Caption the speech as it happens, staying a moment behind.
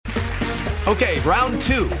Okay, round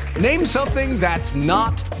two. Name something that's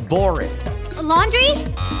not boring. A laundry?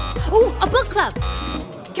 Ooh, a book club.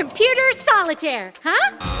 Computer solitaire,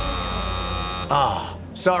 huh? Ah,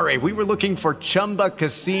 sorry, we were looking for Chumba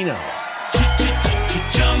Casino.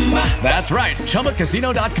 That's right.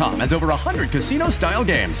 ChumbaCasino.com has over 100 casino-style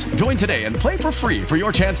games. Join today and play for free for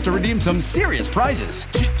your chance to redeem some serious prizes.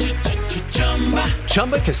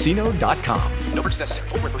 ChumbaCasino.com. No purchase necessary.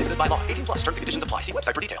 Void where prohibited by law. 18 plus. Terms and conditions apply. See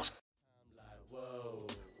website for details.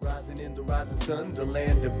 Rising in the rising sun, the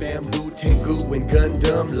land of bamboo, Tengu, and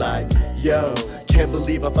Gundam. Like, yo, can't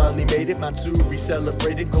believe I finally made it. Matsuri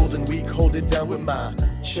celebrated Golden Week. Hold it down with my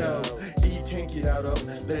cho. Tank it out,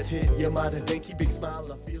 let's hit Yamada Denki. Big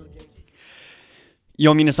smile, I feel Genki.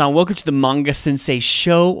 Yo, minasan, welcome to the Manga Sensei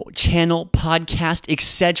show, channel, podcast,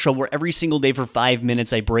 etc., where every single day for 5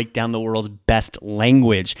 minutes I break down the world's best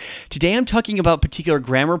language. Today I'm talking about a particular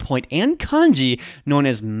grammar point and kanji known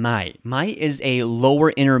as mai. Mai is a lower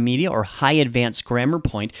intermediate or high advanced grammar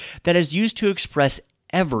point that is used to express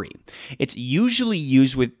every. It's usually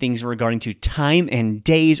used with things regarding to time and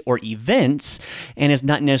days or events, and is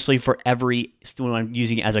not necessarily for every, when I'm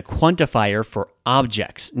using it as a quantifier for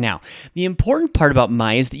objects. Now, the important part about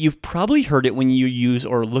mai is that you've probably heard it when you use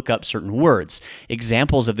or look up certain words.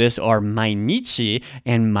 Examples of this are mainichi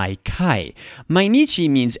and maikai. Mainichi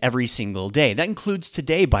means every single day. That includes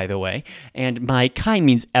today, by the way, and maikai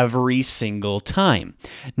means every single time.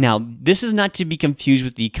 Now, this is not to be confused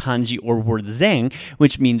with the kanji or word zen,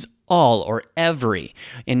 which means all or every,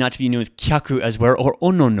 and not to be known with kyaku as well, or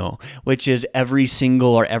onono, which is every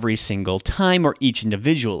single time or each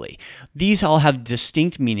individually. These all have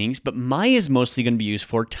distinct meanings, but mai is mostly going to be used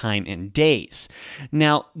for time and days.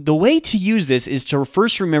 Now, the way to use this is to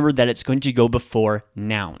first remember that it's going to go before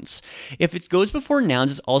nouns. If it goes before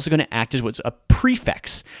nouns, it's also going to act as what's a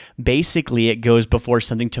prefix. Basically, it goes before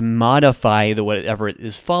something to modify the whatever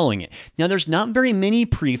is following it. Now, there's not very many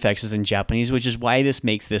prefixes in Japanese, which is why this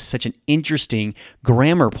makes this such an interesting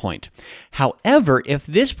grammar point. However, if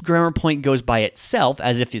this grammar point goes by itself,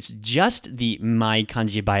 as if it's just the mai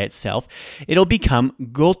kanji by itself, it'll become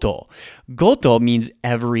goto. Goto means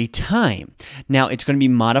every time. Now, it's going to be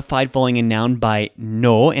modified following a noun by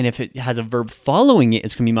no, and if it has a verb following it,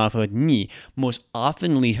 it's going to be modified with ni. Most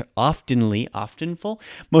often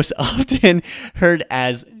heard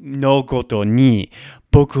as no goto ni.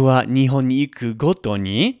 Boku wa Nihon ni iku goto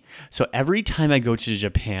ni. So every time I go to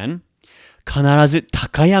Japan, 必ず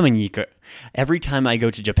高山に行く. Every time I go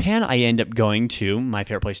to Japan, I end up going to my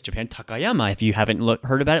favorite place in Japan, Takayama. If you haven't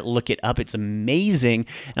heard about it, look it up. It's amazing.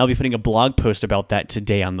 And I'll be putting a blog post about that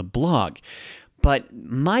today on the blog. But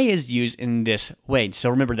mai is used in this way. So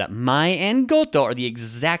remember that mai and goto are the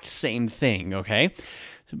exact same thing, okay?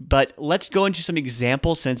 But let's go into some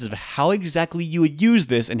example senses of how exactly you would use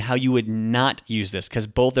this and how you would not use this, because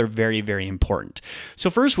both are very, very important. So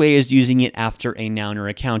first way is using it after a noun or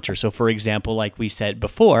a counter. So for example, like we said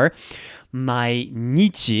before, 毎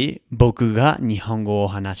日僕が日本語を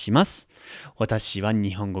話します。私は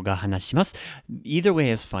日本語が話します. Either way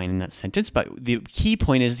is fine in that sentence, but the key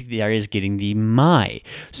point is there is getting the mai.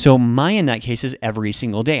 So mai in that case is every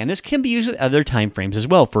single day. And this can be used with other time frames as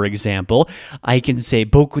well. For example, I can say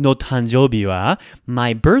僕の誕生日は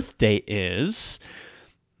my birthday is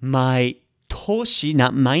毎年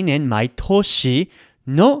not my年 毎年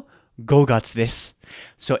の5月です.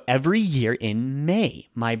 So every year in May.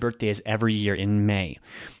 My birthday is every year in May.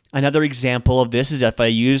 Another example of this is if I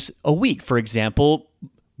use a week. For example,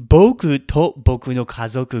 僕と僕の家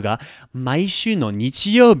族が毎週の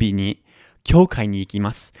日曜日に教会に行き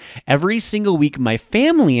ます. Every single week, my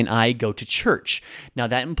family and I go to church. Now,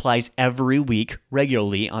 that implies every week,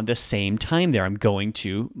 regularly, on the same time there. I'm going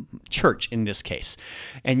to church in this case.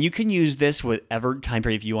 And you can use this whatever time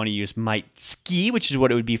period. If you want to use maitsuki, which is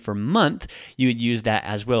what it would be for month, you would use that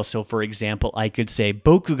as well. So, for example, I could say,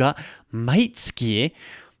 僕がmaitsuki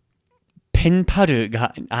ペンパル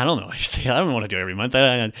が I don't know what to do every month.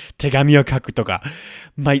 手紙を書くとか、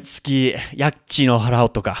毎月家賃を払う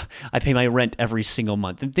とか、I pay my rent every single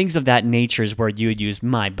month. And things of that nature is where you would use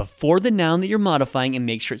my before the noun that you're modifying and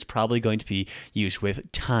make sure it's probably going to be used with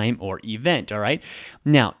time or event, all right?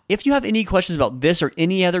 Now, if you have any questions about this or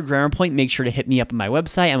any other grammar point, make sure to hit me up on my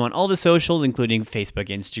website. I'm on all the socials, including Facebook,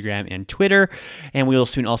 Instagram, and Twitter. And we will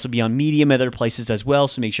soon also be on Medium and other places as well,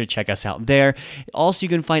 so make sure to check us out there. Also, you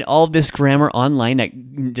can find all of this grammar online at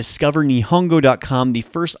discovernihongo.com, the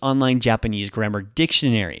first online Japanese grammar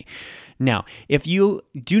dictionary. Now, if you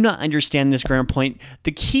do not understand this grammar point,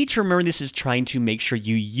 the key to remember this is trying to make sure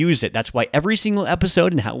you use it. That's why every single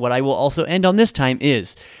episode, and what I will also end on this time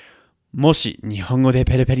is もし日本語で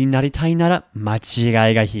ペリペリになりたいなら間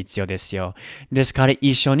違いが必要ですよ。ですから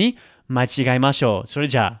一緒に間違えましょう。それ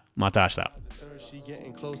じゃあまた明日。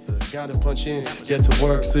Getting closer, gotta punch in, get to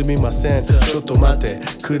work, すみません、ちょっと待って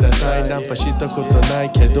ください、ナンパしたことな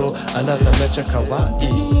いけどあなためちゃ可愛い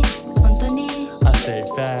本当に I say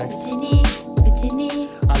facts うちに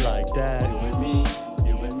I like that You and me,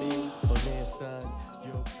 you and me お姉さん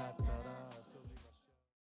よかった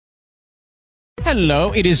ら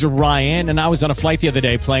Hello, it is Ryan, and I was on a flight the other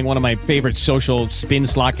day playing one of my favorite social spin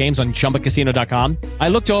slot games on ChumbaCasino.com. I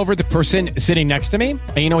looked over at the person sitting next to me,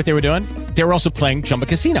 and you know what they were doing? They were also playing Chumba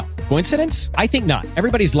Casino. Coincidence? I think not.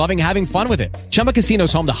 Everybody's loving having fun with it. Chumba Casino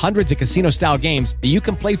is home to hundreds of casino-style games that you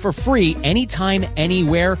can play for free anytime,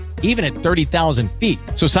 anywhere, even at 30,000 feet.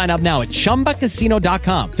 So sign up now at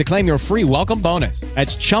ChumbaCasino.com to claim your free welcome bonus.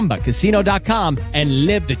 That's ChumbaCasino.com and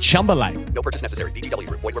live the Chumba life. No purchase necessary. VGW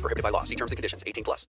Group. Void where prohibited by law. See terms and conditions. 18+.